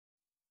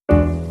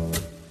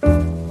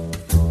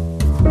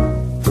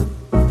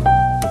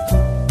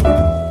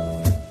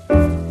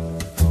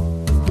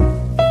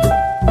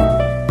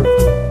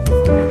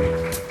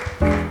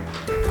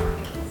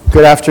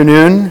Good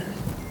afternoon.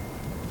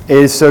 It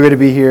is so good to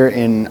be here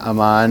in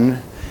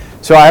Amman.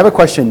 So I have a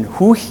question.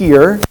 Who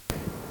here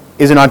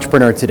is an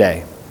entrepreneur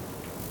today?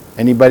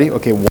 Anybody?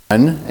 Okay,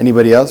 one.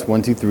 Anybody else?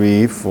 1, 2,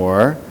 3,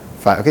 4,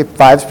 5. Okay,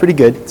 5's pretty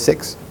good.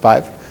 6,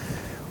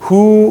 5.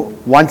 Who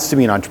wants to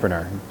be an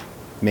entrepreneur?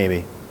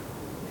 Maybe.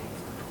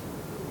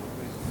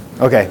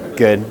 Okay,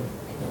 good.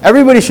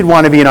 Everybody should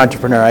want to be an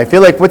entrepreneur. I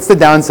feel like what's the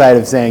downside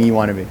of saying you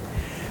want to be?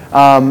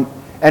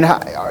 And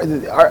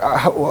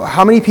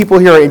how many people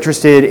here are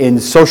interested in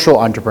social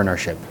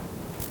entrepreneurship?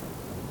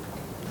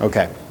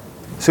 Okay.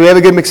 So we have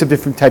a good mix of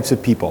different types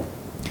of people.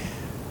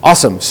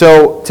 Awesome.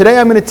 So today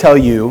I'm going to tell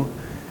you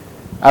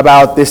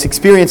about this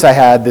experience I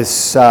had,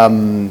 this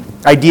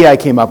idea I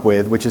came up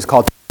with, which is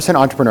called 10%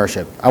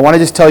 entrepreneurship. I want to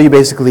just tell you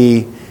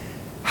basically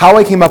how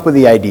I came up with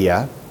the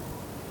idea,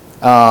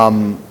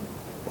 how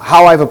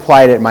I've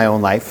applied it in my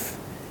own life,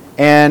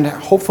 and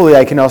hopefully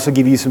I can also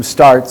give you some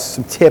starts,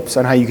 some tips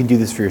on how you can do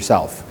this for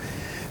yourself.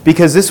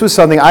 Because this was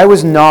something, I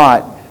was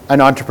not an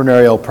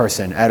entrepreneurial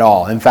person at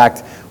all. In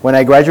fact, when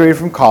I graduated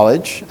from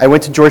college, I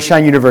went to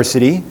Georgetown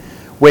University,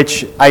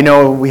 which I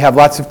know we have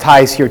lots of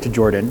ties here to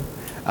Jordan.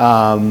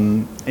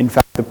 In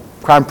fact, the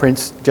Crown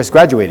Prince just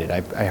graduated,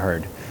 I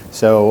heard.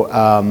 So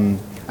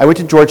I went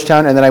to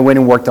Georgetown, and then I went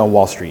and worked on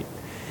Wall Street.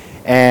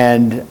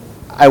 And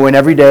I went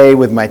every day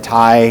with my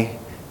tie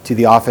to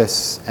the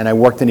office, and I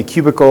worked in a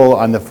cubicle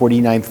on the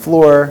 49th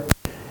floor,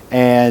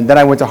 and then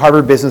I went to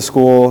Harvard Business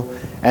School,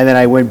 and then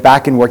I went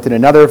back and worked at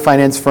another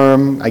finance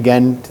firm,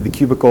 again, to the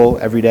cubicle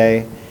every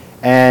day,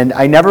 and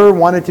I never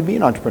wanted to be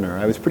an entrepreneur.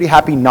 I was pretty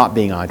happy not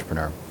being an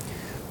entrepreneur.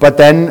 But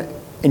then,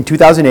 in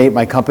 2008,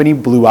 my company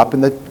blew up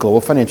in the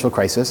global financial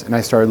crisis, and I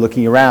started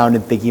looking around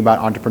and thinking about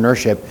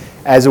entrepreneurship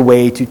as a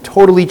way to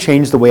totally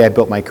change the way I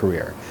built my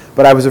career.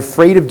 But I was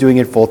afraid of doing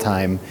it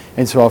full-time,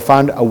 and so I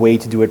found a way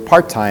to do it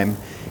part-time.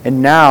 And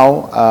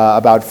now,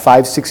 about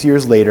 5, 6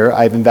 years later,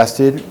 I've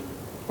invested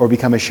or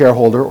become a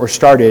shareholder or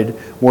started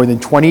more than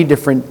 20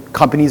 different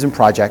companies and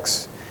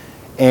projects,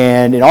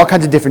 and in all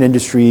kinds of different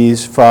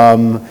industries,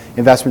 from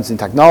investments in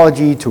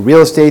technology to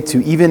real estate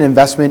to even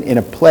investment in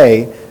a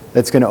play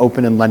that's going to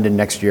open in London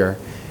next year.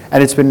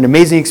 And it's been an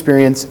amazing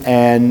experience,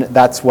 and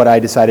that's what I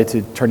decided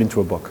to turn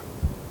into a book.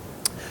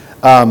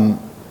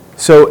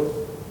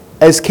 So,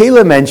 as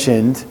Kayla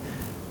mentioned,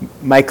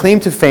 my claim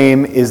to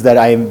fame is that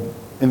I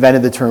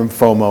invented the term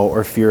FOMO,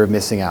 or fear of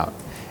missing out.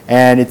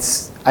 And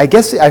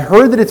I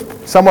heard that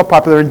it's somewhat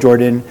popular in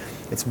Jordan.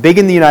 It's big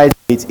in the United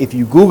States. If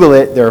you Google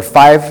it, there are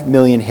 5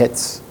 million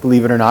hits,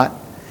 believe it or not.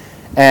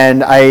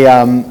 And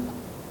I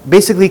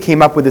basically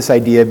came up with this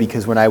idea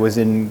because when I was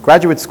in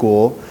graduate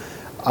school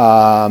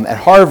at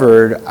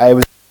Harvard, I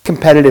was in a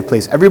competitive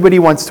place. Everybody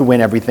wants to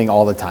win everything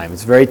all the time.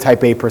 It's a very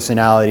type A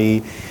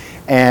personality.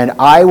 And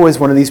I was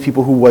one of these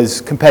people who was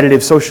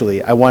competitive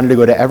socially. I wanted to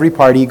go to every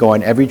party, go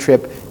on every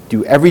trip,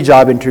 do every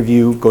job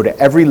interview, go to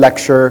every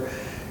lecture,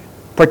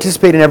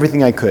 participate in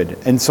everything I could.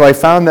 And so I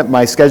found that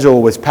my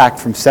schedule was packed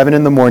from 7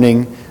 in the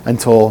morning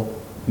until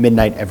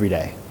midnight every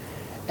day.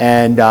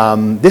 And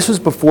this was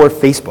before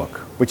Facebook,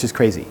 which is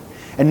crazy.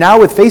 And now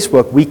with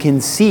Facebook, we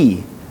can see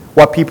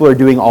what people are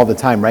doing all the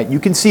time, right? You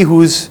can see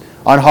who's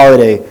on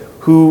holiday,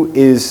 who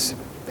is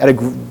at a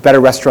better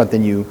restaurant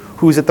than you,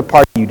 who's at the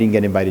party you didn't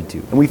get invited to.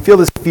 And we feel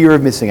this fear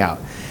of missing out.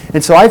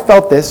 And so I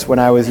felt this when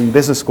I was in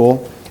business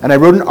school, and I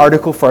wrote an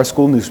article for our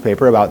school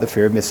newspaper about the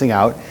fear of missing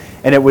out.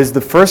 And it was the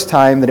first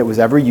time that it was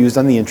ever used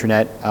on the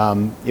internet.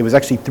 It was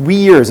actually 3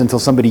 years until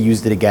somebody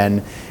used it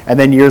again. And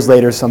then years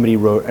later, somebody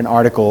wrote an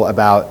article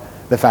about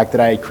the fact that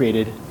I had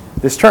created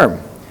this term.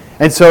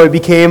 And so it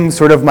became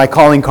sort of my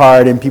calling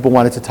card, and people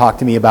wanted to talk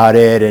to me about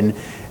it.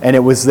 And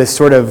it was this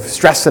sort of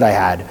stress that I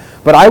had.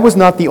 But I was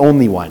not the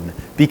only one,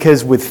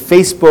 because with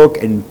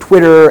Facebook and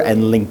Twitter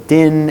and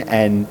LinkedIn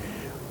and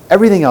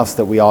everything else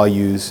that we all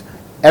use,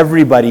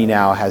 everybody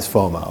now has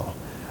FOMO.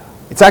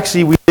 It's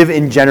actually, we live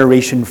in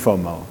generation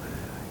FOMO.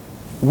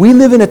 We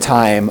live in a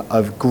time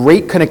of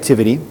great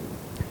connectivity,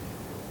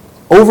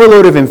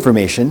 overload of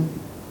information,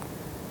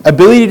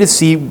 ability to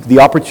see the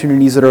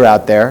opportunities that are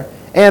out there,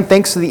 and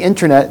thanks to the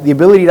internet, the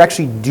ability to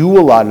actually do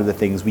a lot of the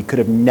things we could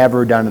have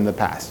never done in the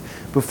past.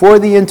 Before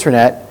the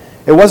internet,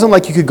 it wasn't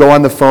like you could go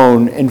on the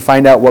phone and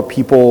find out what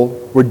people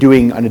were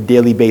doing on a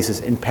daily basis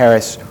in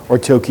Paris or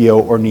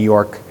Tokyo or New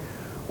York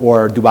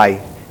or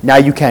Dubai. Now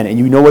you can, and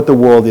you know what the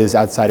world is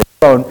outside of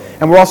the phone,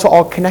 and we're also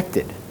all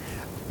connected.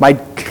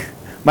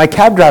 My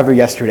cab driver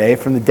yesterday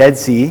from the Dead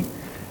Sea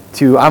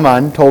to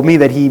Amman told me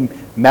that he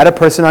met a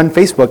person on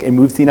Facebook and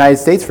moved to the United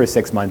States for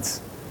 6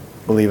 months,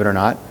 believe it or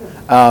not.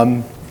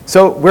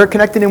 So we're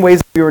connected in ways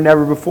that we were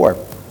never before.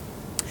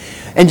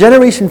 And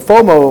Generation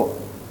FOMO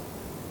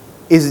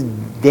is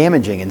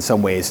damaging in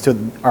some ways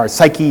to our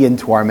psyche and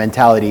to our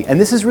mentality, and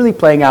this is really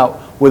playing out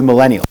with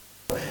millennials.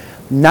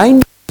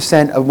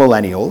 90% of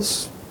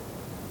millennials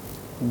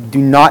do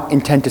not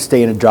intend to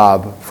stay in a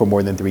job for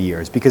more than 3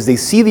 years because they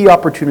see the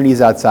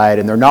opportunities outside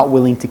and they're not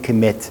willing to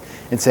commit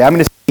and say, I'm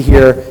going to stay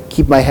here,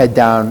 keep my head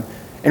down,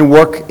 and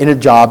work in a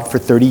job for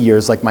 30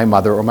 years like my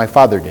mother or my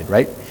father did,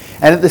 right?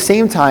 And at the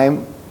same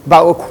time,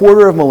 about a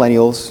quarter of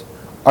millennials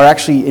are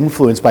actually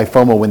influenced by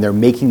FOMO when they're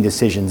making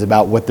decisions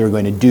about what they're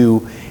going to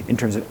do in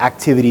terms of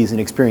activities and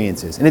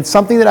experiences. And it's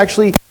something that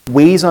actually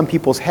weighs on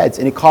people's heads,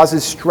 and it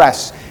causes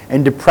stress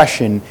and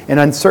depression and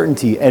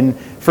uncertainty. And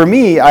for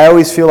me, I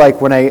always feel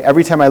like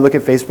every time I look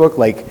at Facebook,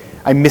 like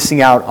I'm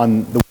missing out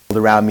on the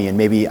world around me, and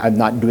maybe I'm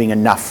not doing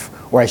enough,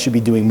 or I should be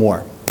doing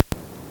more.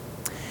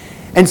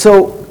 And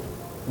so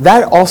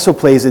that also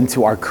plays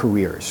into our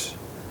careers.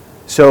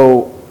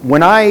 So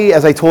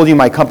as I told you,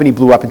 my company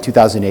blew up in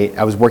 2008.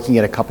 I was working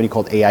at a company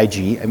called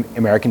AIG,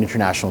 American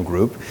International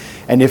Group.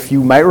 And if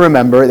you might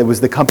remember, it was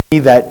the company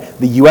that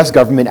the US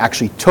government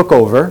actually took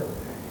over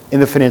in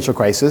the financial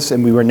crisis,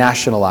 and we were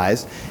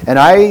nationalized. And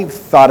I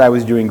thought I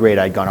was doing great.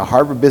 I'd gone to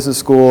Harvard Business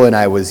School, and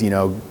I was,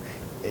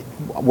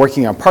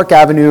 working on Park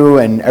Avenue,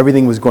 and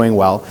everything was going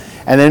well.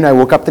 And then I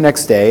woke up the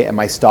next day, and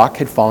my stock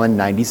had fallen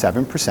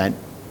 97%,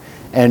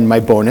 and my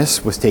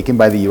bonus was taken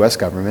by the US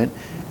government.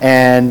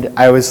 And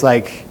I was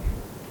like,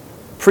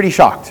 pretty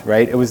shocked,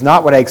 right? It was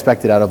not what I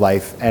expected out of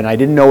life, and I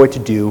didn't know what to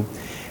do.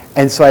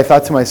 And so I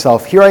thought to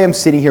myself, here I am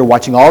sitting here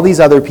watching all these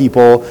other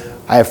people.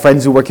 I have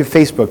friends who work at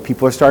Facebook.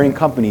 People are starting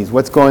companies.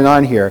 What's going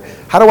on here?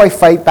 How do I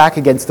fight back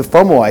against the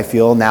FOMO I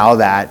feel now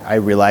that I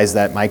realize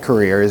that my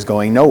career is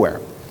going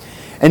nowhere?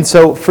 And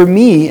so for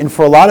me, and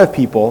for a lot of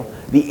people,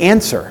 the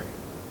answer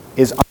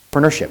is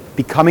entrepreneurship,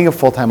 becoming a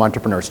full-time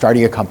entrepreneur,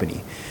 starting a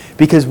company.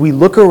 Because we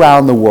look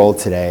around the world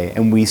today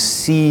and we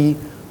see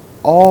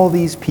all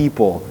these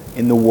people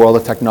in the world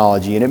of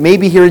technology. And it may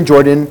be here in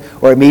Jordan,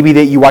 or it may be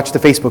that you watched the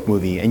Facebook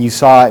movie and you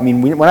saw,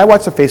 when I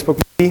watched the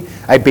Facebook movie,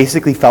 I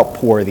basically felt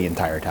poor the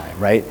entire time,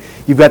 right?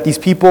 You've got these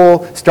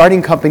people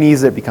starting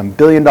companies that become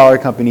billion-dollar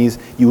companies.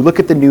 You look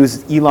at the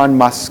news, Elon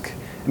Musk.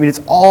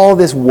 It's all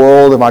this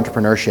world of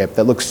entrepreneurship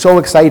that looks so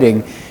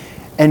exciting.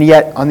 And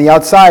yet, on the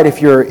outside,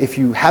 if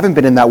you haven't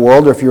been in that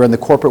world, or if you're in the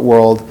corporate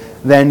world,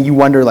 then you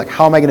wonder, like,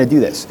 how am I going to do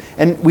this?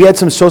 And we had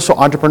some social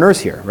entrepreneurs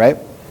here, right?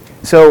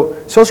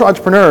 So social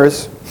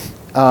entrepreneurs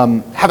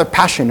have a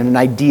passion and an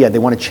idea. They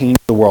want to change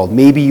the world.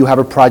 Maybe you have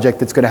a project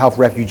that's going to help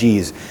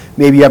refugees.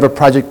 Maybe you have a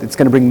project that's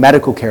going to bring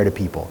medical care to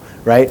people,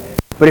 right?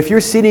 But if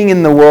you're sitting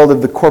in the world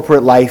of the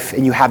corporate life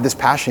and you have this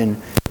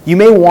passion, you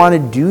may want to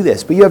do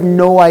this, but you have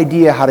no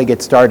idea how to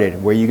get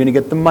started. Where are you going to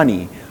get the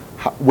money?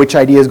 Which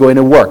idea is going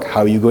to work?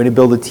 How are you going to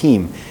build a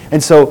team?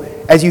 And so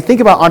as you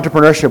think about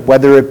entrepreneurship,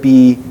 whether it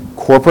be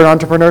corporate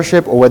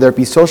entrepreneurship or whether it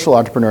be social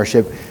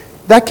entrepreneurship,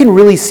 that can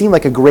really seem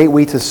like a great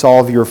way to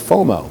solve your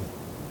FOMO.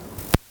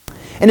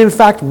 And in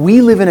fact,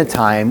 we live in a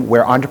time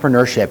where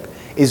entrepreneurship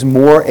is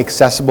more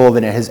accessible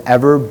than it has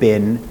ever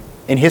been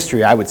in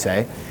history, I would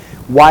say.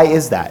 Why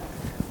is that?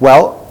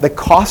 Well, the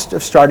cost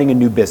of starting a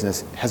new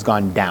business has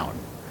gone down.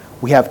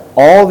 We have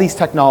all these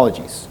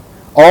technologies,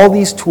 all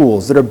these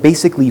tools that are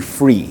basically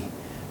free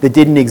that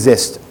didn't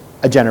exist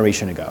a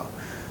generation ago.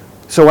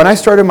 So when I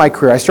started my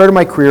career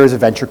as a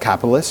venture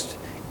capitalist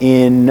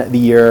in the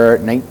year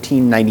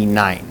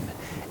 1999.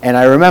 And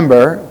I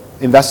remember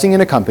investing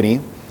in a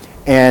company,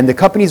 and the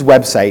company's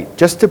website,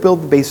 just to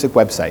build the basic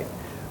website,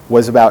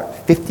 was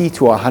about $50,000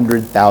 to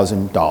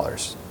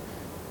 $100,000.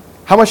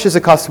 How much does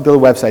it cost to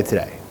build a website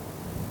today?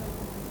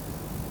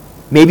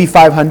 Maybe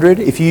 $500.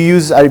 If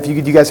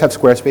you guys have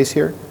Squarespace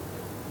here,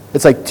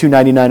 it's like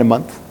 $299 a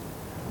month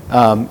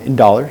in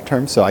dollar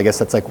terms. So I guess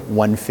that's like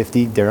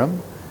 150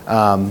 dirham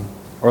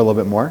or a little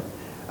bit more.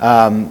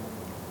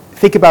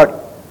 Think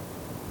about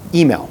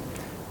email.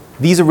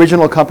 These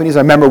original companies,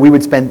 I remember we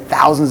would spend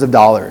thousands of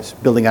dollars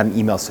building out an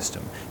email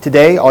system.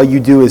 Today, all you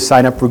do is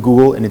sign up for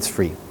Google and it's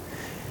free.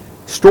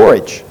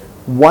 Storage.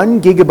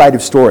 1 gigabyte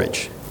of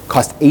storage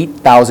cost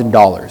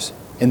 $8,000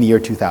 in the year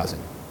 2000.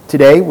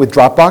 Today, with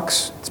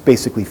Dropbox, it's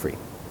basically free.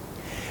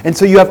 And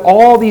so you have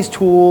all these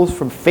tools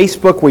from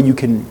Facebook where you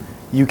can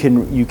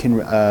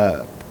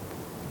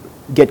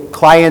get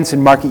clients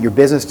and market your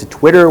business, to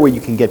Twitter where you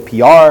can get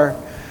PR,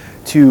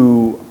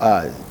 to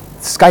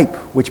Skype,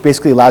 which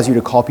basically allows you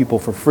to call people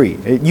for free.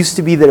 It used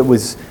to be that it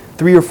was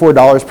 $3 or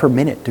 $4 per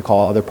minute to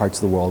call other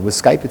parts of the world. With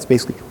Skype, it's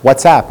basically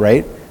WhatsApp,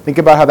 right? Think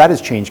about how that has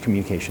changed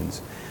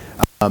communications.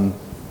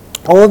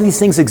 All of these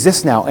things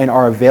exist now and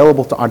are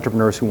available to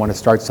entrepreneurs who want to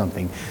start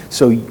something.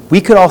 So we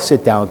could all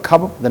sit down,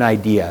 come up with an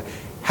idea,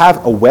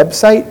 have a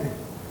website,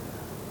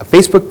 a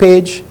Facebook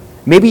page,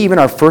 maybe even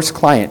our first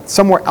client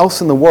somewhere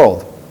else in the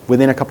world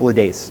within a couple of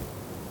days.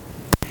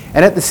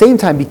 And at the same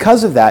time,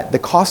 because of that, the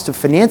cost of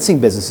financing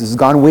businesses has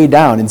gone way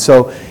down. And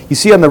so you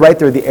see on the right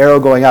there, the arrow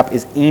going up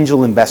is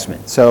angel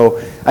investment.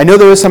 So I know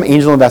there is some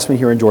angel investment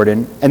here in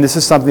Jordan, and this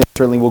is something that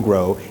certainly will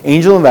grow.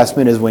 Angel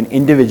investment is when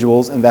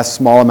individuals invest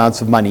small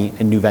amounts of money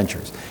in new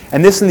ventures.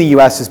 And this in the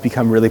US has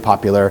become really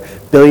popular.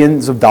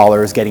 Billions of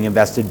dollars getting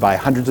invested by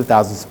hundreds of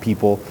thousands of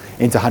people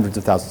into hundreds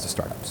of thousands of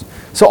startups.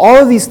 So all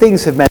of these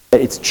things have meant that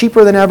it's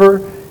cheaper than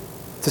ever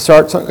to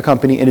start a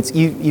company, and it's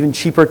even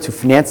cheaper to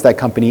finance that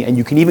company, and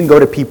you can even go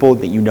to people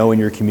that you know in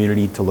your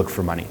community to look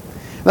for money.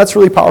 And that's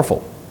really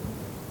powerful.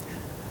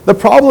 The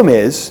problem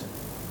is,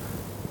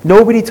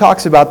 nobody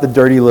talks about the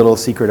dirty little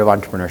secret of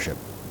entrepreneurship.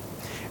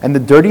 And the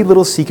dirty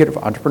little secret of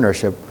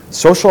entrepreneurship,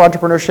 social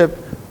entrepreneurship,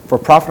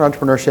 for-profit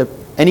entrepreneurship,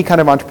 any kind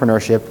of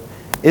entrepreneurship,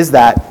 is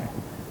that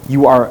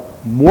you are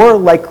more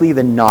likely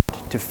than not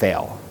to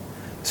fail.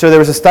 So there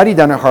was a study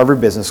done at Harvard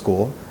Business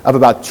School of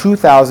about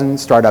 2,000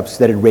 startups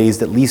that had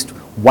raised at least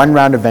one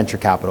round of venture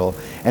capital.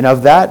 And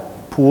of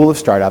that pool of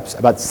startups,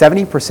 about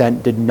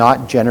 70% did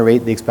not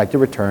generate the expected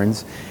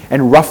returns,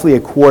 and roughly a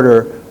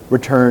quarter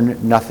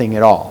returned nothing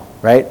at all,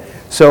 right?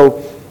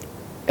 So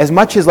as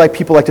much as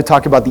people like to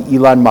talk about the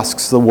Elon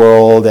Musks of the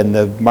world and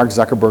the Mark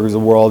Zuckerbergs of the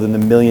world and the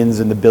millions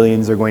and the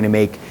billions they're going to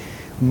make,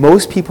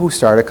 most people who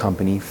start a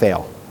company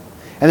fail.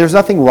 And there's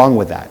nothing wrong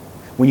with that.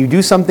 When you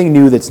do something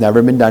new that's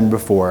never been done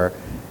before,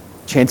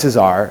 chances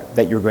are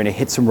that you're going to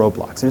hit some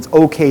roadblocks. And it's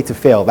okay to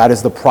fail. That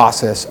is the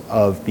process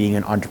of being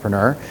an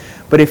entrepreneur.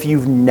 But if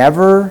you've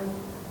never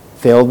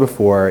failed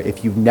before,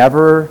 if you've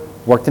never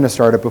worked in a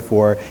startup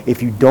before,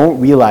 if you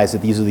don't realize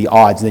that these are the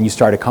odds and then you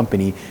start a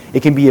company,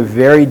 it can be a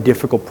very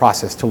difficult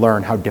process to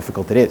learn how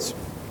difficult it is.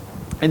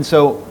 And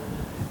so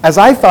as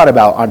I thought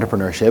about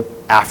entrepreneurship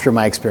after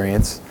my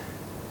experience,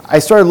 I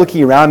started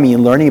looking around me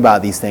and learning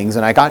about these things,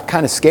 and I got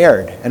kind of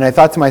scared. And I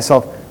thought to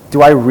myself,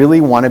 do I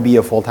really want to be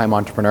a full-time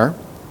entrepreneur?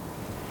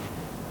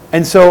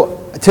 And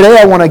so today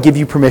I want to give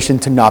you permission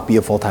to not be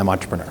a full-time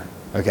entrepreneur,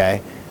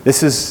 okay?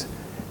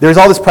 There's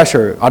all this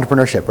pressure,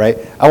 entrepreneurship, right?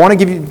 I want to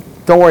give you,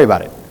 don't worry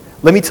about it.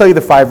 Let me tell you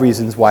the 5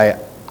 reasons why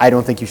I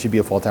don't think you should be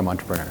a full-time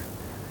entrepreneur.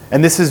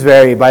 And this is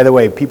by the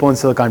way, people in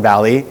Silicon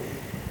Valley,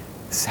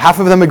 half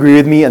of them agree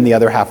with me and the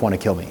other half want to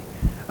kill me.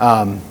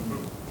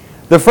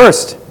 The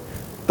first,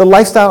 the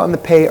lifestyle and the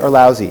pay are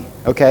lousy,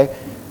 okay?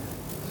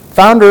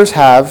 Founders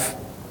have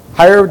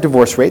higher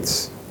divorce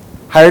rates,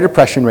 higher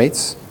depression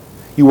rates.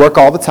 You work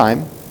all the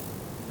time,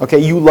 okay?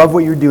 You love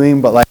what you're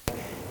doing, but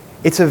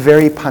it's a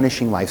very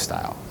punishing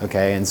lifestyle,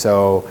 okay? And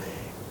so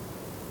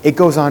it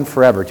goes on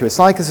forever too. It's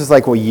not like this is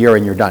a year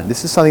and you're done.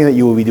 This is something that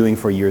you will be doing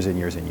for years and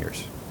years and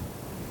years.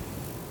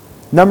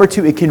 Number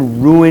 2, it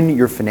can ruin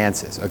your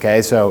finances,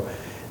 okay? So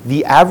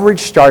the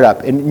average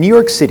startup in New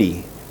York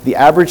City, the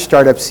average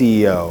startup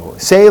CEO,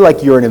 say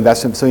you're an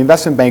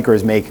investment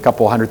bankers make a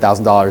couple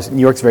 $100,000.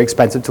 New York's very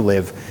expensive to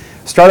live.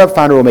 Startup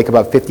founder will make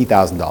about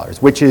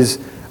 $50,000, which is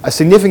a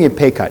significant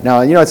pay cut.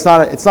 Now, it's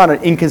not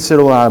an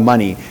inconsiderable amount of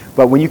money,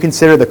 but when you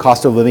consider the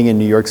cost of living in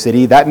New York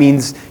City, that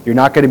means you're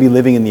not going to be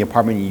living in the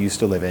apartment you used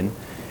to live in.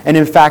 And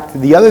in fact,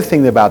 the other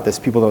thing about this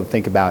people don't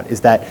think about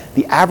is that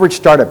the average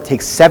startup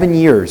takes 7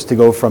 years to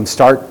go from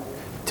start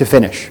to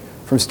finish,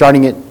 from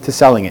starting it to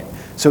selling it.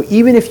 So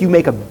even if you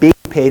make a big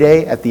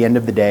payday at the end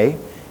of the day,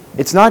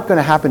 it's not going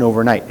to happen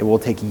overnight. It will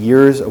take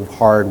years of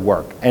hard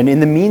work. And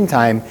in the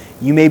meantime,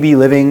 you may be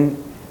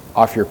living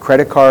off your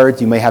credit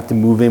cards. You may have to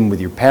move in with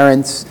your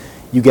parents.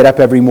 You get up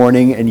every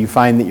morning and you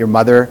find that your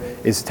mother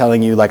is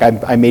telling you,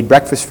 I made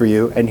breakfast for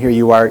you, and here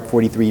you are at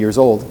 43 years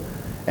old.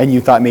 And you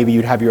thought maybe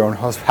you'd have your own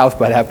house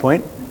by that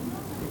point.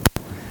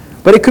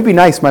 But it could be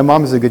nice. My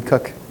mom is a good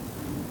cook.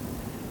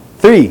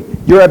 3,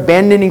 you're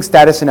abandoning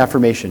status and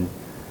affirmation.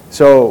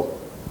 So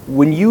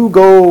when you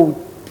go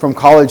from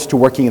college to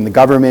working in the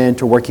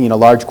government or working in a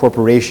large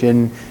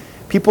corporation,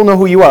 people know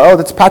who you are. Oh,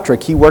 that's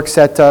Patrick. He works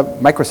at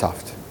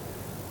Microsoft.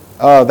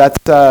 Oh,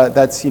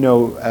 that's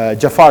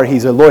Jafar.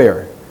 He's a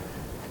lawyer.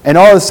 And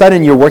all of a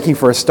sudden, you're working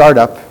for a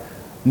startup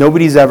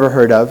nobody's ever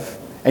heard of,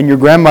 and your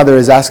grandmother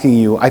is asking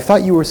you, I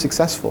thought you were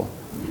successful.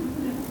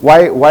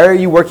 Why are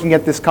you working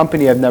at this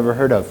company I've never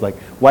heard of?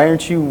 Why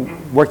aren't you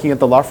working at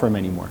the law firm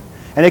anymore?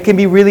 And it can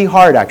be really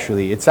hard,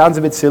 actually. It sounds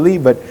a bit silly,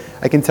 but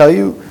I can tell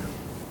you,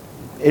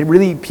 it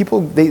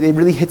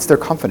really hits their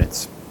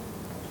confidence.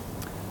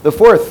 The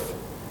 4th,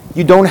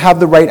 you don't have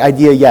the right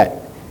idea yet.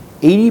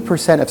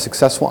 80% of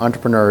successful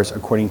entrepreneurs,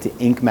 according to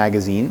Inc.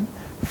 magazine,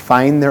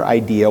 find their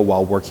idea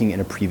while working in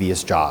a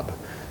previous job.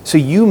 So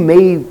you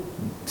may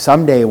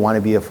someday want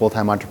to be a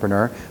full-time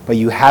entrepreneur, but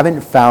you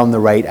haven't found the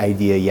right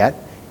idea yet.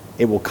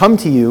 It will come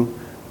to you,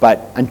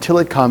 but until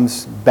it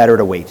comes, better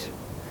to wait.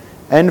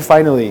 And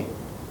finally,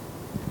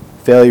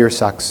 failure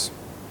sucks.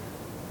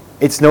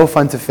 It's no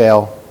fun to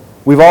fail.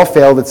 We've all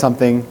failed at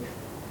something.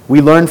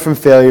 We learn from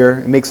failure.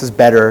 It makes us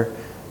better.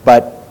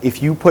 But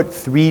if you put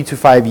 3 to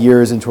 5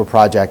 years into a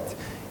project,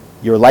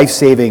 your life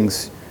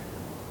savings,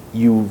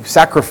 you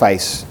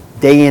sacrifice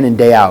day in and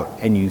day out,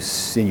 and you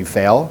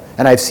fail.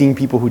 And I've seen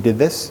people who did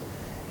this.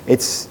 It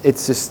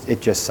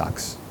just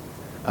sucks.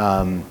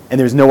 And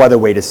there's no other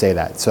way to say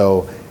that.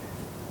 So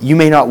you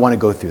may not want to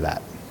go through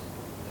that.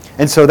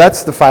 And so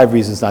that's the 5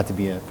 reasons not to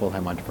be a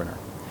full-time entrepreneur.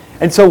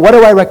 And so what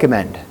do I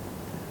recommend?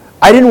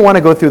 I didn't want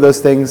to go through those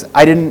things.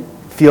 I didn't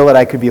feel that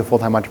I could be a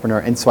full-time entrepreneur,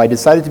 and so I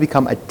decided to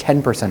become a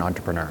 10%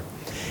 entrepreneur.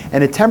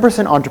 And a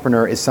 10%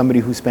 entrepreneur is somebody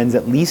who spends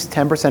at least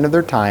 10% of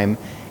their time,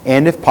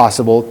 and if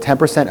possible,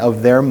 10%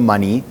 of their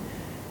money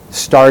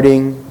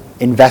starting,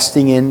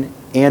 investing in,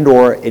 and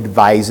or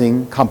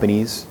advising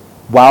companies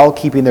while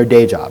keeping their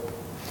day job.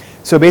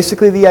 So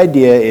basically the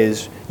idea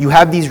is you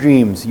have these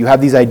dreams, you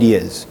have these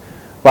ideas,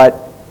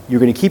 but you're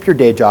going to keep your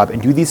day job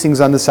and do these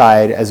things on the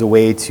side as a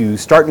way to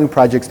start new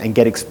projects and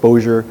get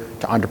exposure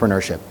to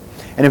entrepreneurship.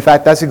 And in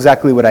fact, that's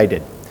exactly what I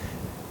did.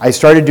 I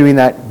started doing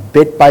that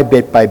bit by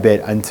bit by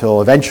bit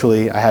until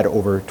eventually I had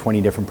over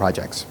 20 different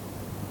projects.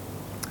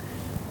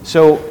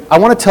 So I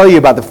want to tell you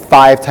about the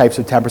 5 types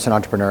of 10%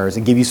 entrepreneurs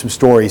and give you some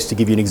stories to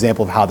give you an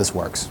example of how this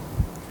works.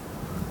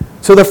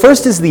 So the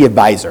first is the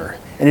advisor.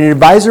 And an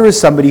advisor is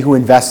somebody who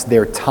invests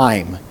their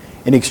time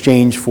in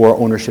exchange for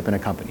ownership in a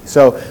company.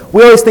 So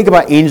we always think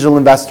about angel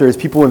investors,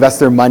 people who invest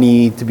their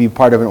money to be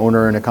part of an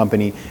owner in a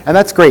company, and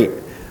that's great.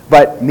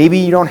 But maybe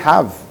you don't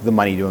have the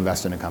money to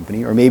invest in a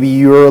company, or maybe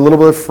you're a little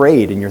bit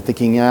afraid and you're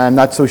thinking, I'm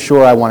not so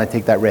sure I want to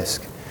take that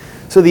risk.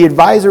 So the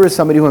advisor is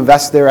somebody who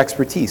invests their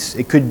expertise.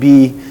 It could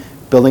be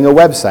building a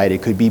website,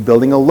 it could be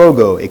building a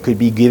logo, it could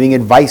be giving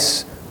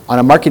advice on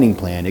a marketing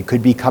plan, it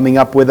could be coming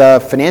up with a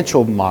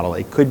financial model,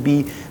 it could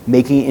be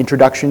making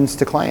introductions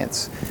to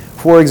clients.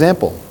 For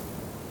example,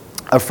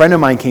 a friend of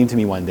mine came to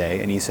me one day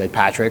and he said,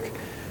 Patrick,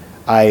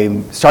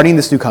 I'm starting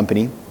this new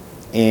company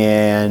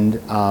and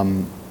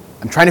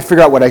I'm trying to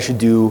figure out what I should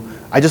do.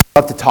 I just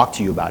love to talk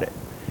to you about it.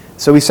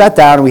 So we sat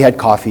down and we had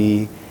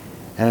coffee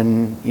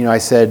and I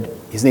said,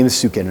 his name is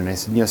Sukin, and I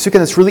said, Sukin,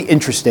 that's really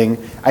interesting.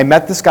 I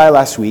met this guy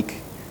last week.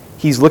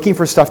 He's looking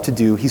for stuff to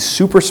do. He's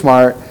super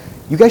smart.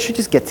 You guys should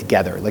just get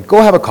together. Like,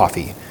 go have a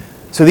coffee.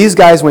 So these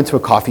guys went to a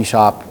coffee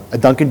shop, a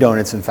Dunkin'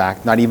 Donuts, in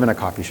fact, not even a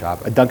coffee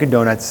shop, a Dunkin'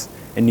 Donuts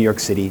in New York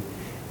City.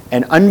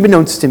 And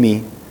unbeknownst to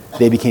me,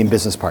 they became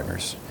business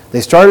partners. They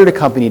started a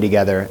company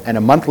together, and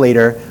a month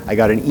later, I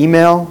got an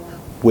email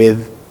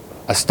with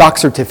a stock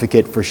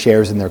certificate for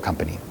shares in their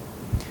company.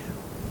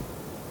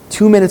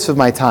 2 minutes of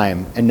my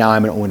time, and now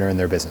I'm an owner in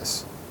their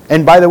business.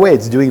 And by the way,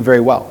 it's doing very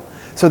well.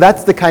 So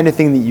that's the kind of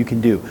thing that you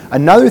can do.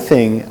 Another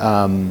thing,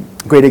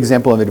 great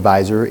example of an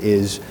advisor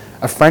is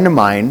a friend of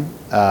mine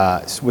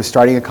was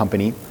starting a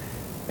company.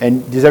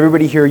 And does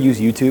everybody here use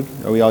YouTube?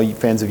 Are we all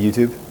fans of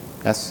YouTube?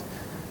 Yes?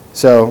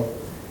 So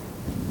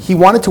he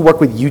wanted to work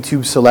with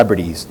YouTube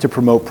celebrities to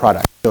promote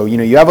products. So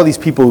you have all these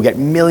people who get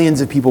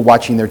millions of people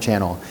watching their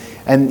channel.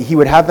 And he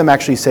would have them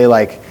actually say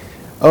like,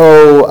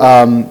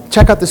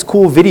 check out this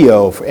cool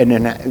video, and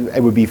then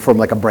it would be from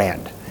like a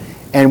brand.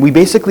 And we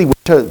basically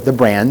went to the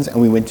brands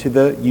and we went to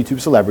the YouTube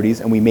celebrities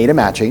and we made a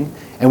matching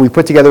and we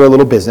put together a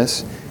little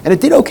business and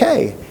it did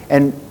okay.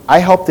 And I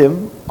helped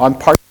him on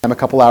part-time a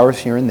couple hours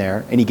here and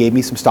there, and he gave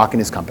me some stock in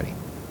his company.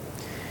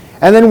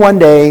 And then one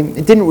day,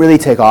 it didn't really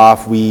take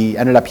off. He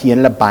ended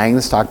up buying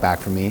the stock back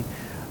from me.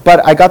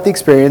 But I got the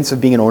experience of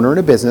being an owner in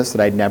a business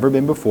that I'd never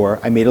been before.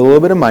 I made a little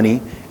bit of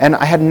money and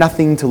I had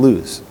nothing to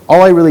lose.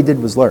 All I really did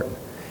was learn.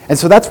 And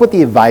so that's what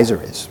the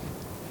advisor is.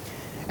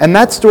 And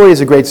that story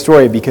is a great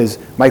story because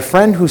my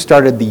friend who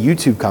started the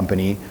YouTube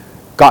company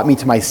got me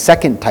to my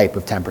second type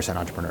of 10%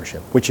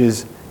 entrepreneurship, which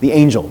is the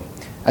angel.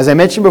 As I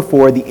mentioned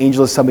before, the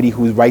angel is somebody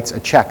who writes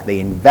a check. They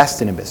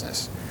invest in a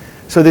business.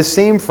 So this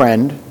same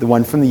friend, the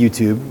one from the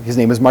YouTube, his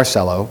name is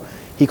Marcelo,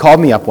 he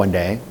called me up one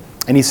day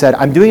and he said,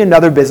 I'm doing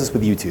another business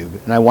with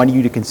YouTube and I want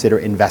you to consider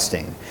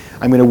investing.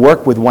 I'm going to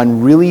work with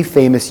one really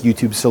famous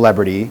YouTube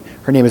celebrity.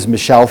 Her name is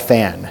Michelle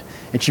Phan,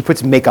 and she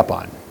puts makeup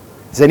on.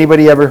 Has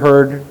anybody ever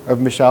heard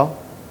of Michelle?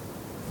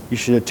 You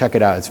should check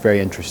it out. It's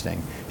very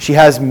interesting. She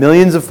has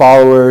millions of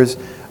followers.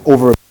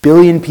 Over 1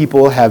 billion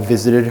people have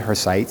visited her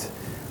site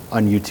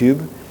on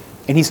YouTube.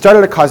 And he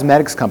started a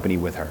cosmetics company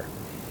with her.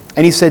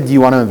 And he said, do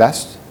you want to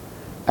invest?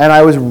 And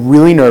I was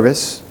really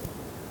nervous.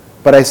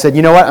 But I said,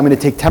 you know what? I'm going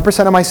to take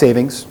 10% of my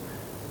savings.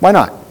 Why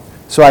not?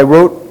 So I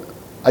wrote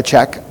a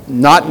check,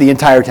 not the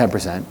entire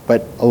 10%,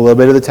 but a little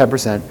bit of the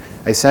 10%.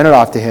 I sent it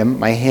off to him.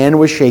 My hand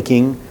was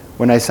shaking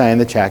when I signed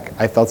the check.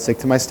 I felt sick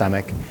to my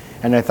stomach.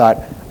 And I thought,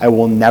 I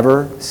will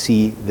never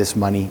see this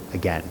money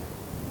again.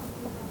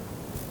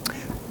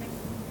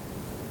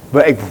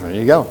 But there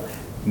you go.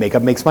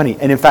 Makeup makes money.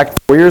 And in fact,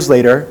 4 years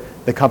later,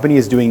 the company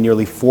is doing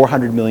nearly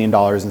 $400 million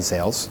in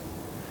sales.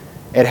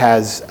 It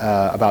has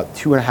about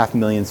 2.5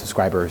 million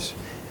subscribers.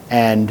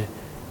 And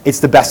it's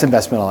the best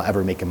investment I'll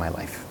ever make in my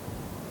life.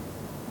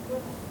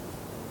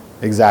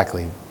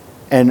 Exactly.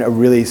 And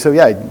really, so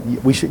yeah,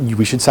 we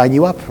should sign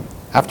you up.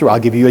 After I'll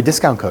give you a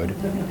discount code.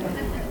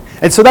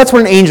 And so that's what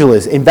an angel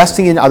is,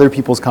 investing in other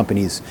people's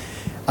companies.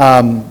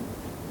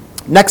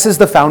 Next is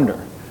the founder.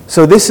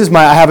 So this is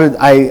I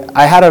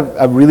had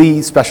a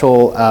really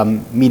special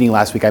meeting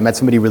last week. I met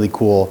somebody really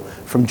cool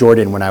from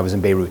Jordan when I was in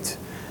Beirut.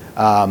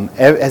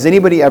 Has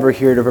anybody ever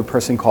heard of a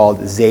person called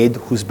Zaid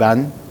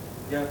Husban?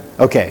 Yeah.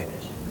 Okay,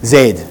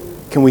 Zaid.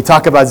 Can we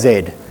talk about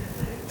Zaid?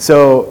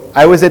 So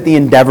I was at the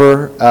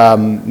Endeavor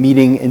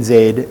meeting in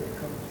Zaid.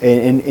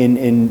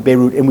 In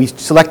Beirut, and we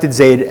selected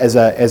Zaid as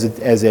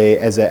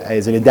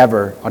an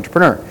Endeavor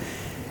entrepreneur.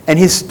 And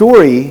his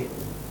story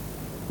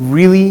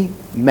really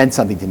meant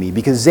something to me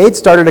because Zaid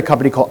started a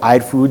company called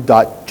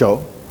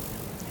iFood.jo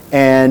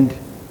and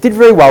did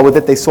very well with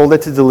it. They sold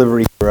it to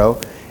Delivery Hero.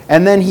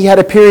 And then he had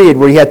a period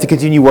where he had to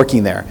continue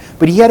working there.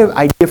 But he had an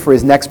idea for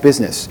his next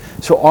business.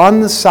 So on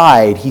the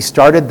side, he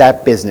started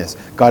that business,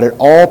 got it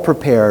all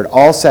prepared,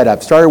 all set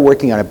up, started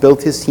working on it,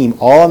 built his team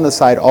all on the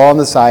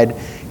side.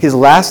 His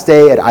last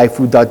day at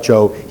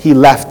iFood.jo, he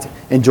left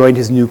and joined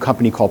his new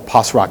company called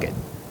POS Rocket.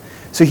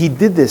 So he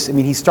did this,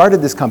 he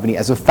started this company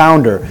as a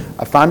founder.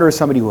 A founder is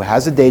somebody who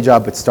has a day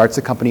job but starts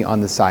a company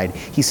on the side.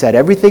 He set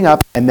everything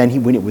up, and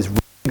then when it was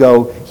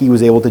ago, he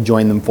was able to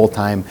join them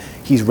full-time.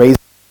 He's raised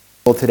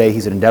today.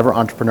 He's an Endeavor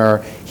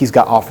entrepreneur. He's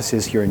got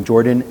offices here in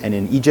Jordan and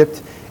in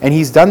Egypt. And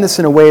he's done this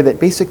in a way that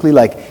basically,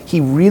 like, he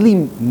really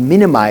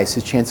minimized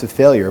his chance of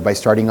failure by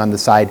starting on the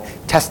side,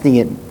 testing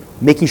it,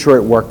 making sure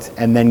it worked,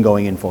 and then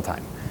going in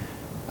full-time.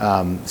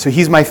 So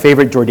he's my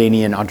favorite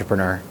Jordanian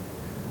entrepreneur,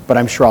 but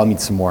I'm sure I'll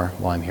meet some more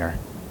while I'm here.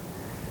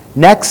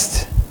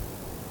 Next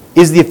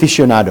is the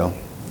aficionado.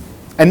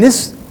 And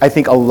this, I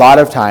think, a lot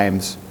of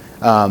times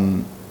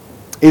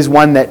is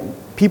one that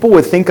people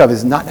would think of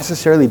as not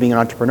necessarily being an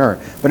entrepreneur.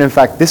 But in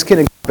fact, this can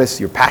encompass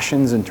your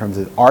passions in terms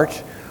of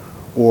art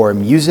or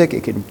music.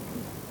 It can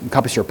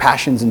encompass your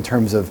passions in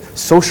terms of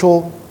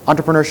social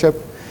entrepreneurship.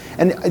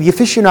 And the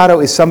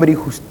aficionado is somebody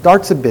who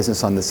starts a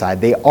business on the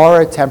side. They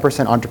are a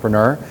 10%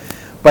 entrepreneur,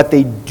 but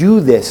they do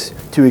this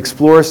to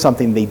explore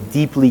something they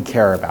deeply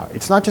care about.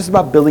 It's not just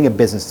about building a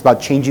business, it's about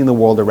changing the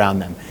world around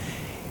them.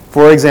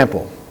 For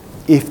example,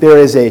 if there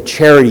is a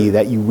charity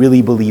that you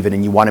really believe in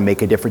and you want to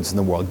make a difference in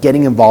the world,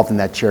 getting involved in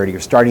that charity or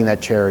starting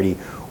that charity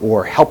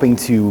or helping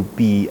to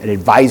be an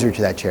advisor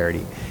to that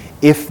charity.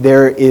 If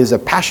there is a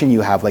passion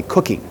you have, like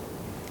cooking,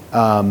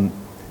 I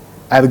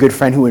have a good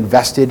friend who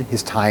invested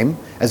his time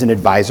as an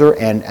advisor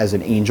and as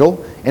an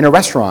angel in a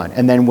restaurant,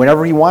 and then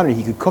whenever he wanted,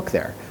 he could cook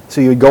there. So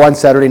he would go on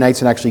Saturday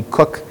nights and actually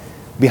cook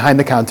behind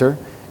the counter,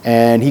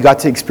 and he got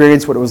to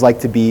experience what it was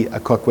like to be a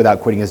cook without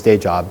quitting his day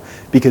job,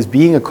 because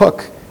being a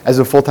cook as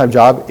a full-time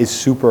job is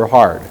super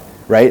hard,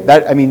 right?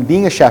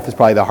 Being a chef is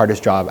probably the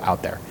hardest job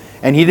out there.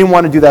 And he didn't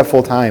want to do that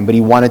full-time, but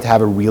he wanted to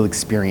have a real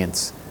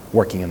experience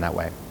working in that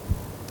way.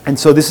 And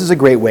so this is a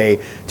great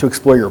way to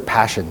explore your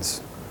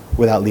passions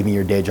without leaving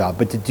your day job,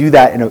 but to do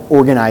that in an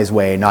organized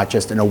way, not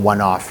just in a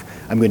one-off,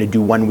 I'm going to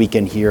do one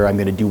weekend here, I'm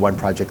going to do one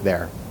project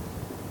there.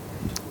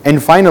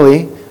 And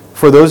finally,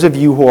 for those of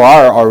you who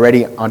are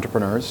already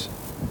entrepreneurs,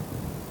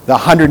 the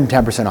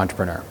 110%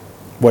 entrepreneur.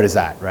 What is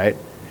that, right?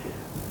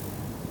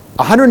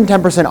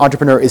 110%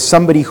 entrepreneur is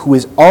somebody who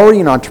is already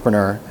an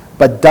entrepreneur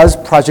but does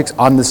projects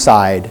on the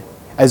side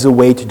as a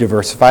way to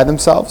diversify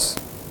themselves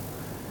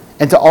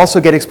and to also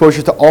get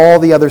exposure to all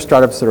the other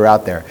startups that are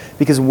out there.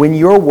 Because when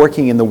you're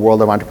working in the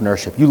world of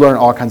entrepreneurship, you learn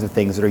all kinds of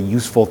things that are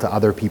useful to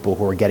other people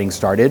who are getting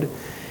started.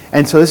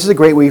 And so this is a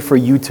great way for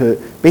you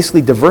to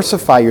basically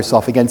diversify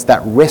yourself against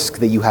that risk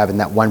that you have in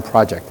that one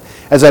project.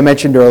 As I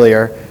mentioned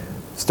earlier,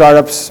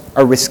 startups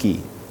are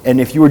risky.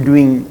 And if you were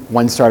doing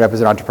one startup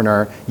as an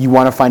entrepreneur, you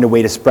want to find a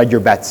way to spread your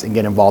bets and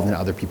get involved in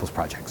other people's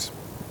projects.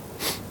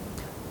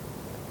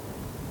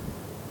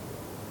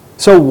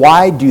 So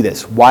why do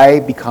this?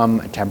 Why become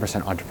a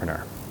 10%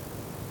 entrepreneur?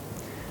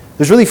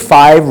 There's really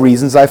 5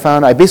 reasons I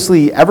found.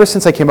 Ever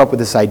since I came up with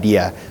this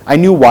idea, I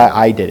knew why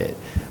I did it.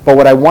 But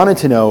what I wanted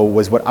to know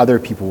was what other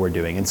people were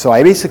doing. And so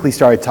I basically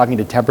started talking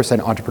to 10%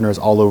 entrepreneurs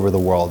all over the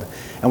world.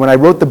 And when I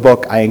wrote the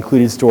book, I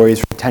included stories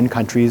from 10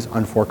 countries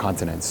on 4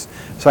 continents.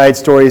 So I had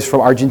stories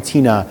from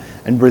Argentina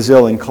and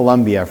Brazil and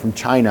Colombia, from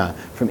China,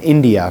 from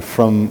India,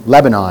 from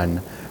Lebanon,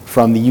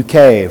 from the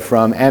UK,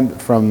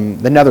 from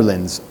the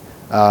Netherlands,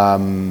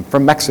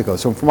 from Mexico,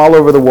 so from all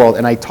over the world.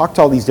 And I talked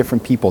to all these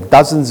different people,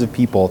 dozens of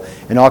people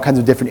in all kinds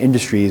of different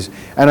industries.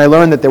 And I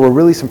learned that there were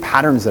really some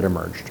patterns that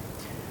emerged.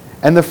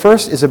 And the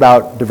first is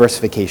about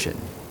diversification.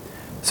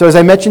 So as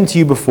I mentioned to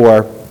you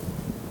before,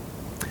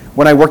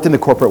 when I worked in the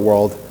corporate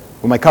world,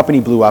 when my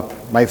company blew up,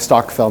 my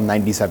stock fell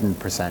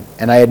 97%.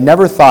 And I had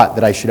never thought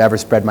that I should ever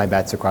spread my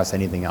bets across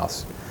anything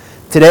else.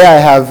 Today I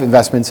have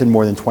investments in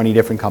more than 20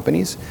 different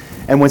companies.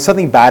 And when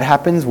something bad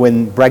happens,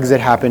 when Brexit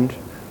happened,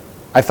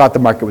 I thought the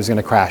market was going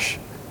to crash.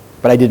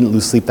 But I didn't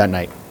lose sleep that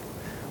night.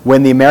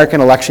 When the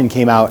American election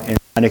came out in an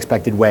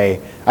unexpected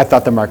way, I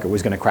thought the market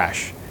was going to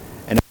crash.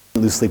 And I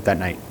didn't lose sleep that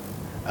night.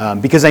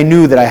 Because I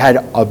knew that I had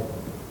a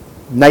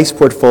nice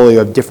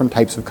portfolio of different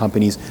types of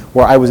companies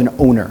where I was an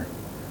owner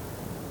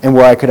and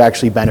where I could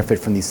actually benefit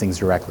from these things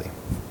directly.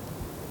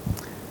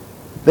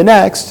 The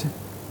next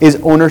is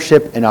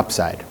ownership and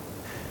upside.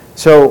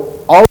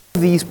 So all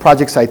of these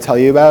projects I tell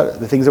you about,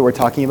 the things that we're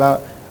talking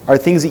about, are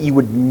things that you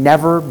would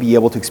never be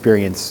able to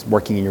experience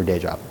working in your day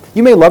job.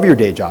 You may love your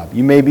day job.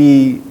 You may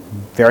be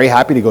very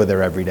happy to go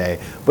there every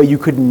day, but you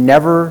could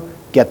never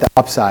get the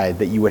upside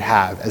that you would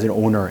have as an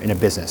owner in a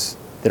business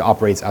that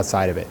operates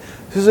outside of it.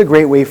 This is a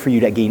great way for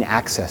you to gain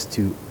access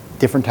to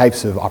different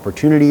types of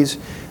opportunities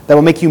that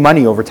will make you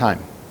money over time.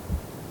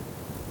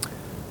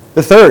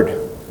 The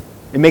third,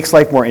 it makes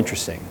life more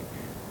interesting.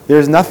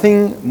 There's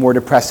nothing more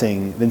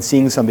depressing than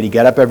seeing somebody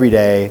get up every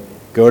day,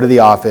 go to the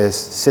office,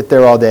 sit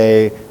there all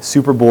day,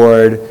 super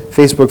bored,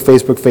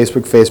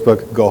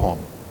 Facebook, go home,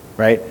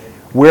 right?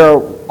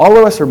 All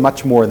of us are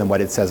much more than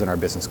what it says on our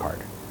business card.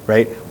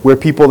 Right? We're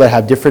people that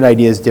have different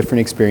ideas, different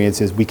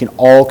experiences. We can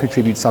all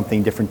contribute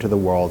something different to the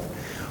world.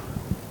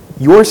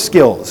 Your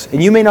skills,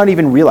 and you may not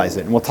even realize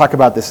it, and we'll talk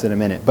about this in a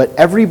minute, but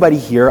everybody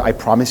here, I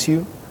promise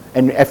you,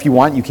 and if you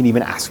want, you can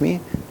even ask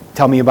me,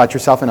 tell me about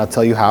yourself and I'll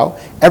tell you how.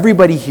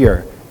 Everybody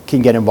here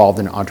can get involved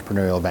in an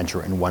entrepreneurial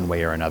venture in one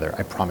way or another,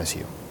 I promise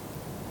you.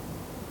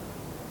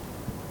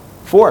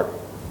 4,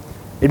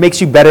 it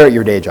makes you better at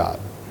your day job.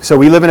 So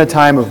we live in a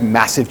time of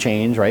massive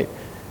change, right?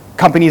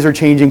 Companies are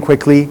changing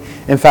quickly.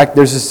 In fact,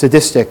 there's a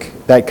statistic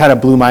that kind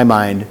of blew my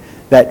mind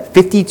that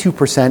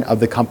 52% of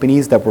the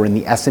companies that were in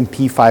the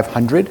S&P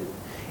 500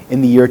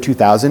 in the year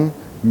 2000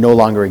 no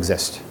longer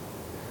exist.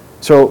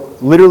 So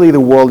literally the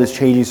world is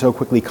changing so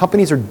quickly.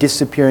 Companies are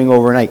disappearing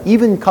overnight.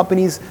 Even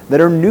companies that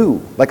are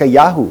new, like a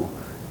Yahoo,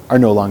 are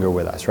no longer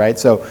with us, right?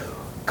 So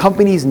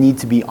companies need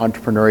to be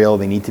entrepreneurial.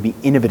 They need to be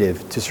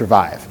innovative to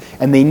survive.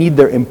 And they need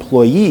their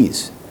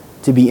employees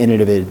to be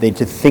innovative,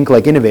 to think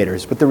like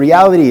innovators. But the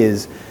reality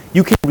is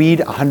you can read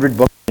 100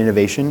 books on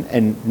innovation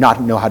and not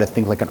know how to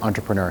think like an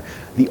entrepreneur.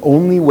 The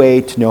only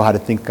way to know how to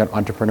think like an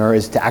entrepreneur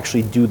is to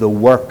actually do the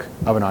work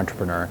of an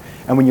entrepreneur.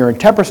 And when you're a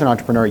 10%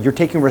 entrepreneur, you're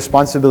taking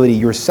responsibility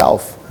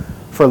yourself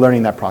for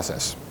learning that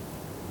process.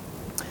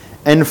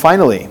 And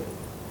finally,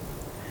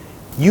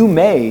 you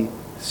may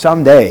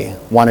someday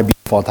want to be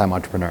a full-time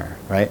entrepreneur,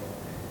 right?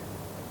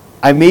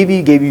 I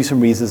maybe gave you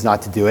some reasons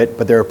not to do it,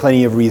 but there are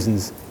plenty of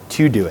reasons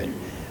to do it.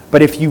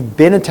 But if you've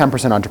been a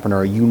 10%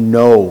 entrepreneur, you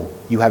know,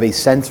 you have a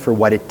sense for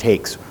what it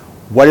takes,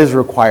 what is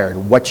required,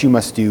 what you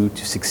must do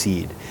to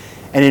succeed.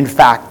 And in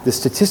fact, the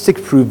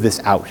statistics prove this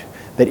out,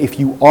 that if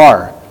you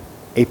are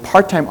a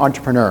part-time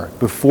entrepreneur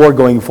before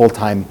going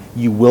full-time,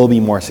 you will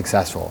be more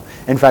successful.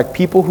 In fact,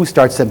 people who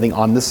start something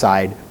on the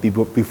side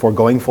before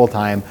going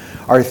full-time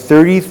are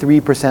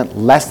 33%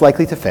 less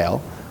likely to fail,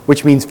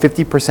 which means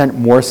 50%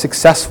 more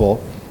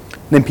successful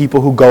than people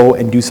who go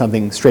and do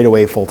something straight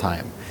away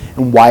full-time.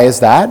 And why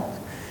is that?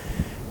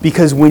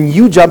 Because when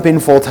you jump in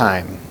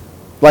full-time,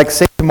 like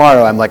say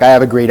tomorrow, I'm like, I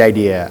have a great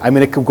idea. I'm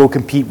going to go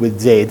compete with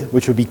Zaid,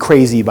 which would be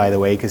crazy, by the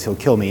way, because he'll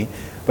kill me.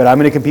 But I'm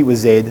going to compete with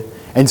Zaid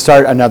and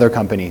start another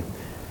company.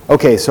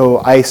 Okay, so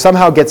I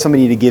somehow get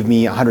somebody to give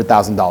me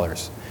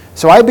 $100,000.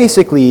 So I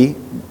basically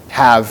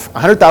have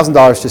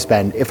 $100,000 to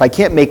spend. If I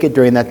can't make it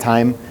during that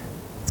time,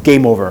 it's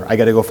game over. I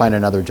got to go find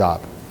another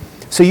job.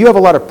 So you have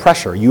a lot of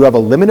pressure. You have a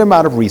limited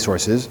amount of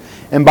resources.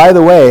 And by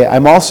the way,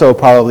 I'm also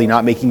probably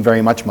not making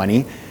very much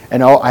money.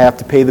 And I have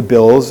to pay the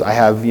bills.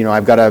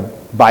 I've got to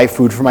buy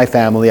food for my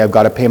family. I've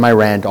got to pay my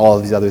rent, all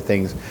of these other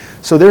things.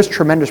 So there's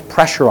tremendous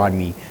pressure on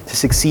me to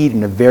succeed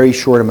in a very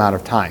short amount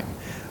of time.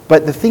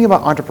 But the thing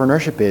about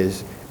entrepreneurship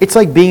is, it's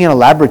like being in a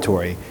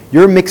laboratory.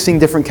 You're mixing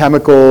different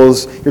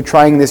chemicals, you're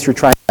trying this, you're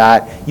trying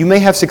that. You may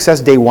have success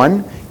day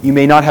one, you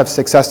may not have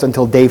success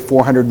until day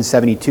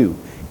 472.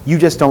 You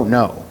just don't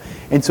know.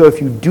 And so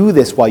if you do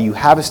this while you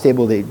have a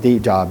stable day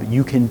job,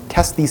 you can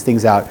test these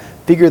things out,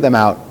 figure them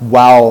out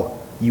while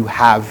you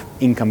have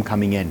income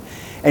coming in.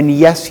 And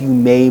yes, you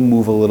may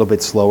move a little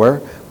bit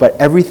slower, but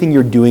everything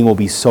you're doing will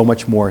be so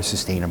much more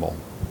sustainable.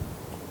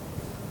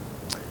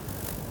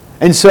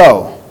 And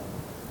so,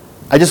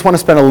 I just want to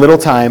spend a little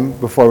time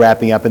before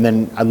wrapping up, and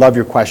then I love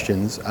your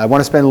questions. I want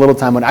to spend a little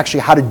time on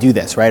actually how to do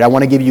this, right? I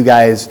want to give you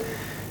guys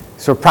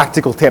sort of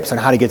practical tips on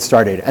how to get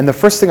started. And the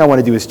first thing I want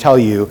to do is tell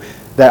you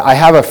that I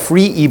have a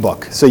free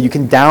ebook, so you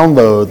can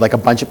download like a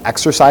bunch of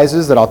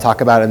exercises that I'll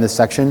talk about in this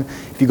section.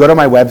 If you go to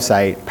my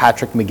website,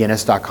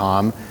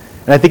 patrickmcginnis.com,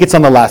 and I think it's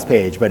on the last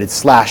page, but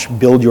it's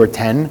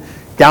 /buildyour10.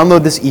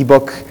 Download this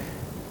ebook,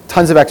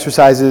 tons of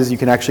exercises. You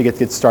can actually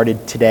get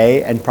started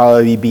today and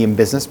probably be in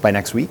business by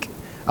next week.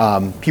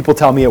 People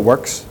tell me it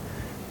works.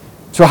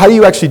 So how do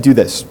you actually do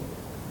this?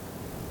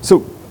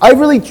 So I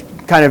really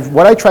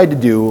what I tried to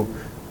do,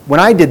 when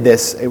I did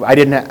this, I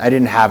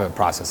didn't have a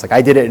process. Like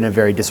I did it in a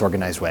very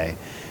disorganized way.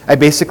 I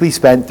basically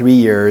spent 3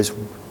 years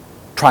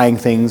trying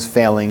things,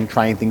 failing,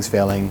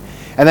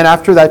 And then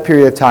after that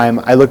period of time,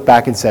 I looked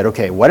back and said,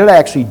 okay, what did I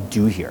actually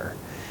do here?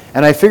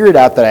 And I figured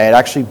out that I had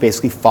actually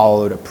basically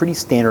followed a pretty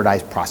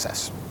standardized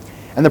process.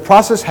 And the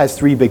process has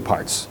 3 big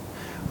parts.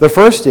 The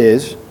first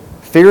is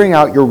figuring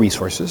out your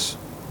resources.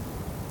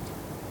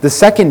 The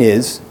second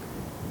is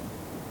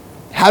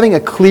having a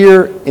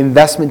clear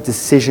investment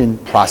decision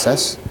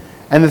process.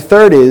 And the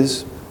third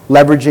is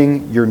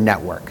leveraging your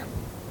network.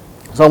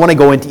 So I want to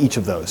go into each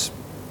of those.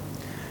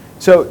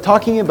 So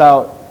talking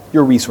about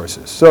your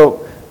resources.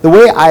 So the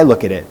way I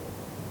look at it,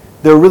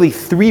 there are really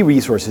 3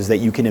 resources that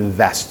you can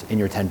invest in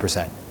your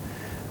 10%.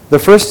 The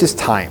first is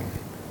time.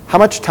 How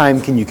much time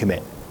can you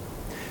commit?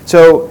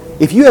 So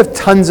if you have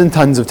tons and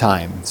tons of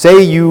time,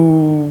 say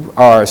you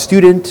are a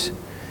student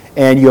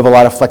and you have a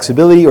lot of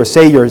flexibility, or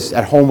say you're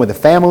at home with a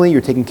family,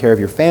 you're taking care of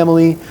your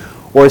family,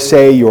 or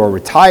say you're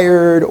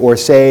retired, or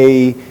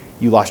say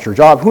you lost your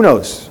job, who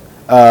knows?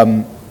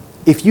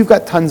 If you've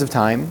got tons of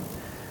time,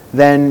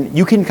 then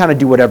you can kind of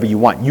do whatever you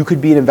want. You could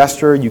be an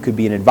investor, you could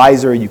be an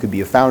advisor, you could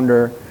be a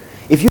founder.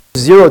 If you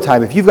have 0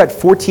 time, if you've got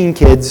 14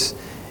 kids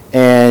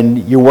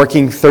and you're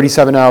working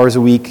 37 hours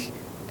a week,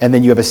 and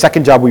then you have a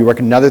second job where you work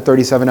another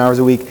 37 hours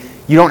a week,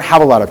 you don't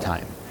have a lot of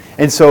time.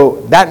 And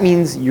so that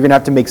means you're going to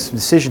have to make some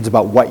decisions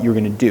about what you're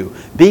going to do.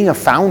 Being a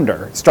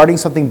founder, starting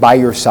something by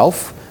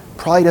yourself,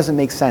 probably doesn't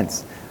make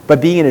sense. But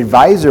being an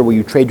advisor where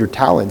you trade your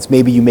talents,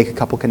 maybe you make a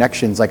couple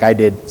connections like I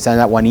did, send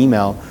that one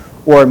email,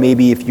 or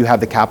maybe if you have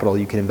the capital,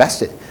 you can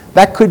invest it.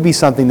 That could be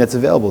something that's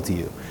available to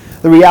you.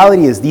 The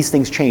reality is these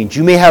things change.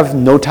 You may have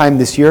no time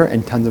this year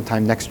and tons of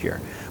time next year.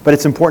 But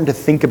it's important to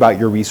think about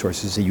your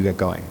resources that you get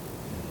going.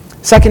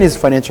 Second is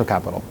financial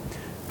capital.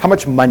 how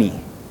much money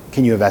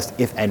can you invest,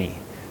 if any?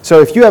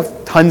 So if you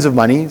have tons of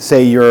money,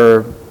 say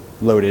you're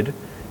loaded,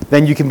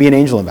 then you can be an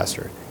angel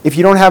investor. If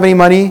you don't have any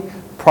money,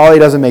 probably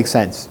doesn't make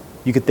sense.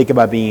 You could think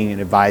about being an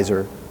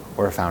advisor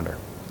or a founder.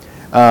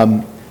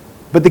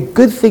 But the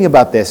good thing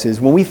about this is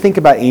when we think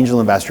about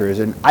angel investors,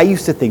 and I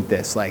used to think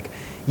this, like,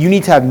 you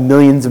need to have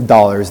millions of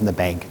dollars in the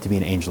bank to be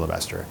an angel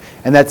investor.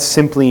 And that's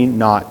simply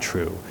not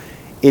true.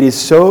 It is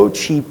so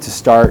cheap to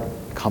start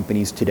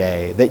companies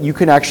today that you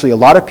can actually, a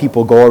lot of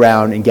people go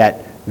around and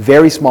get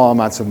very small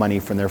amounts of money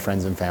from their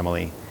friends and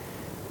family.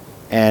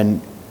 And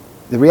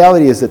the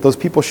reality is that those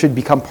people should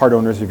become part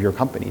owners of your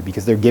company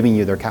because they're giving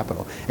you their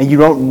capital. And you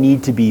don't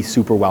need to be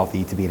super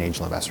wealthy to be an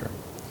angel investor.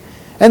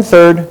 And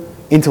third,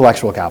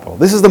 intellectual capital.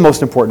 This is the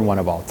most important one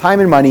of all. Time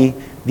and money,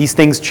 these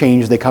things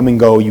change, they come and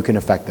go, you can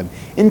affect them.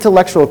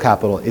 Intellectual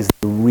capital is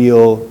the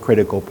real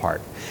critical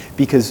part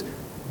because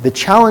the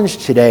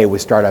challenge today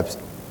with startups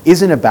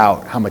isn't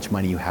about how much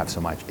money you have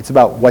so much. It's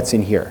about what's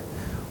in here.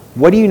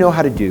 What do you know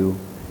how to do,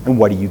 and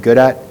what are you good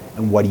at,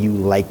 and what do you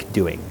like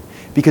doing?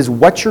 Because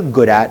what you're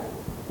good at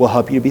will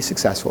help you to be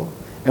successful,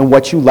 and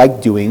what you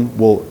like doing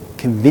will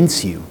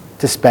convince you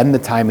to spend the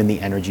time and the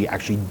energy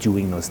actually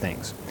doing those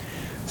things.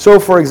 So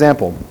for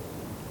example,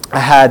 I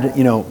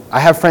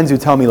have friends who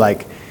tell me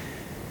like,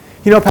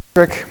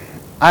 Patrick,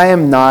 I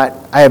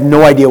have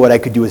no idea what I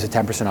could do as a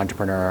 10%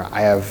 entrepreneur.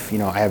 I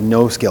have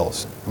no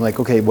skills. I'm like,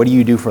 okay, what do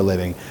you do for a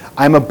living?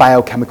 I'm a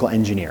biochemical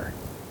engineer.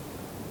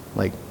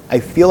 Like, I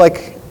feel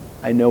like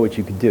I know what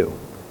you could do.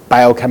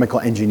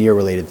 Biochemical engineer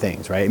related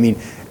things, right? I mean,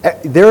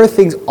 there are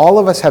things, all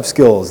of us have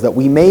skills that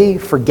we may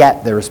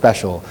forget that are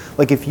special.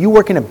 Like if you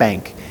work in a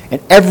bank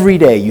and every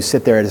day you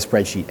sit there at a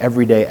spreadsheet,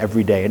 every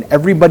day, and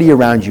everybody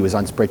around you is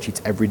on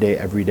spreadsheets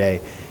every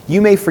day,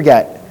 you may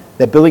forget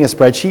that building a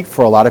spreadsheet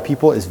for a lot of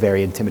people is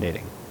very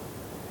intimidating.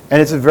 And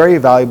it's a very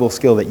valuable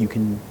skill that you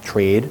can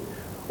trade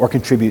or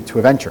contribute to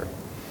a venture.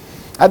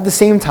 At the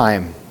same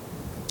time,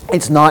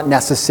 it's not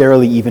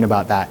necessarily even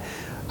about that.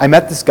 I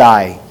met this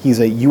guy, he's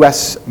a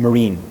US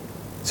Marine,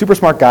 super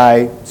smart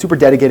guy, super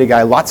dedicated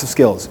guy, lots of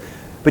skills.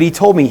 But he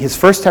told me his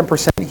first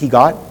 10% he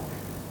got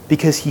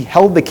because he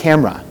held the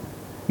camera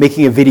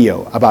making a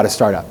video about a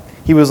startup.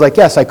 He was like,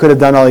 yes, I could have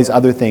done all these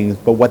other things,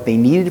 but what they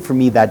needed from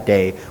me that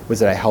day was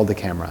that I held the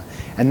camera.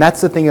 And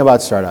that's the thing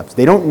about startups.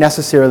 They don't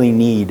necessarily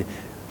need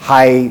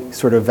high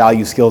sort of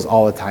value skills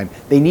all the time.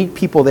 They need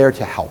people there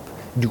to help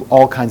do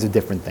all kinds of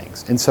different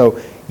things. And so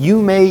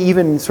you may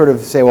even sort of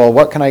say, well,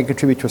 what can I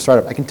contribute to a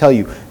startup? I can tell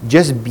you,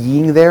 just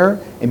being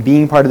there and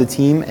being part of the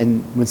team,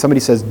 and when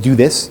somebody says do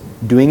this,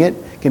 doing it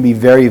can be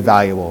very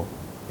valuable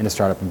in a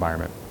startup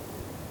environment.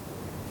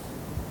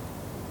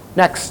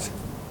 Next,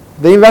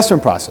 the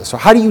investment process. So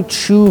how do you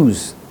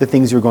choose the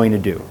things you're going to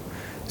do?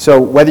 So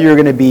whether you're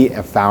going to be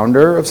a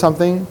founder of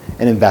something,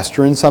 an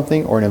investor in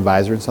something, or an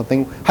advisor in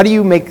something, how do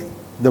you make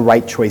the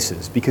right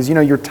choices? Because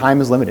your time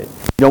is limited.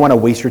 You don't want to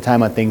waste your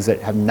time on things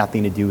that have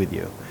nothing to do with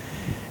you.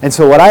 And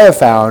so what I have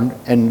found,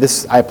 and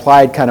this I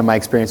applied kind of my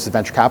experience as a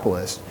venture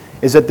capitalist,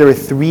 is that there are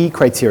 3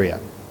 criteria.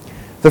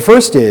 The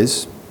first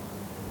is,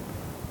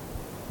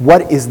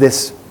 what is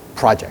this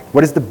project?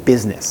 What is the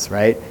business,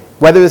 right?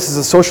 Whether this is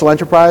a social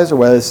enterprise or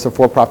whether this is a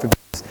for-profit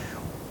business,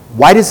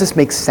 why does this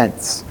make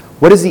sense?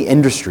 What is the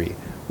industry?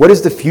 What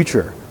is the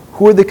future?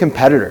 Who are the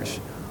competitors?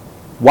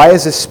 Why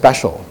is this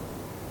special?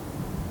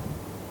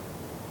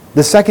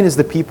 The second is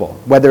the people,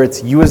 whether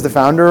it's you as the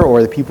founder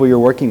or the people you're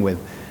working with.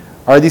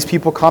 Are these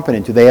people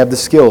competent? Do they have the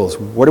skills?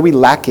 What are we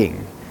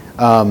lacking?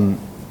 Do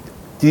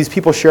these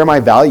people share my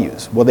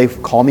values? Will they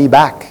call me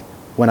back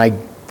when I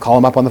call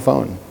them up on the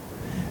phone?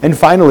 And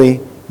finally,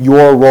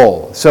 your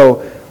role.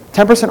 So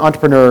 10%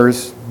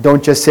 entrepreneurs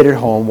don't just sit at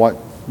home.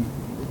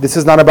 This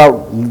is not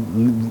about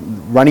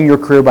running your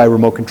career by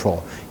remote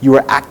control. You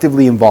are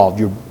actively involved.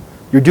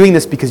 You're doing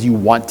this because you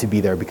want to be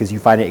there, because you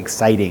find it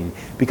exciting,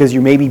 because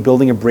you're maybe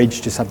building a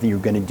bridge to something you're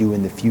going to do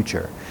in the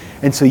future.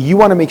 And so you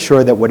want to make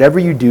sure that whatever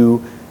you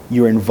do,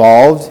 you're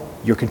involved,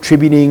 you're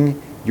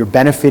contributing, you're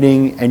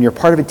benefiting, and you're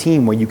part of a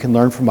team where you can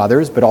learn from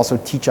others, but also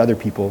teach other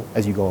people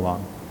as you go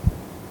along.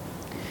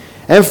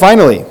 And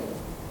finally,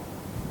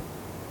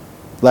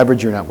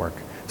 leverage your network.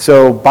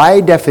 So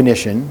by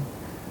definition,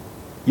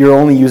 you're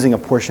only using a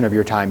portion of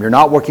your time. You're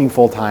not working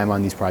full-time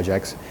on these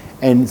projects.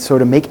 And so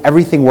to make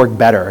everything work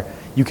better,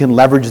 you can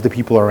leverage the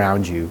people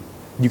around you.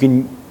 You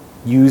can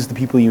use the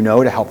people you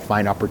know to help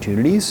find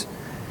opportunities.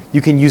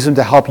 You can use them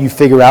to help you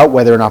figure out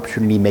whether an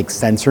opportunity makes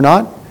sense or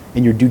not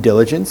in your due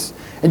diligence.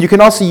 And you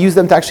can also use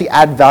them to actually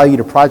add value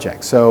to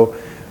projects. So,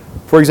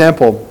 for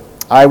example,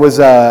 I was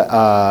an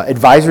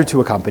advisor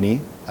to a company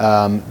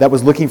that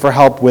was looking for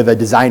help with a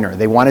designer.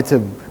 They wanted to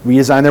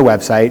redesign their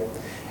website,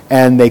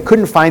 and they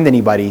couldn't find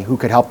anybody who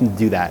could help them to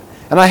do that.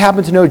 And I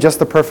happened to know just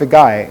the perfect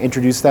guy. I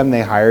introduced them,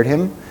 they hired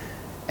him,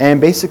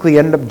 and basically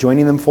ended up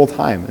joining them full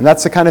time. And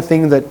that's the kind of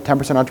thing that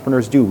 10%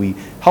 entrepreneurs do. We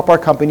help our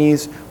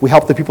companies, we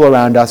help the people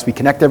around us, we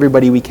connect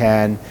everybody we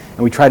can, and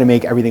we try to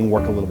make everything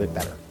work a little bit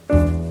better.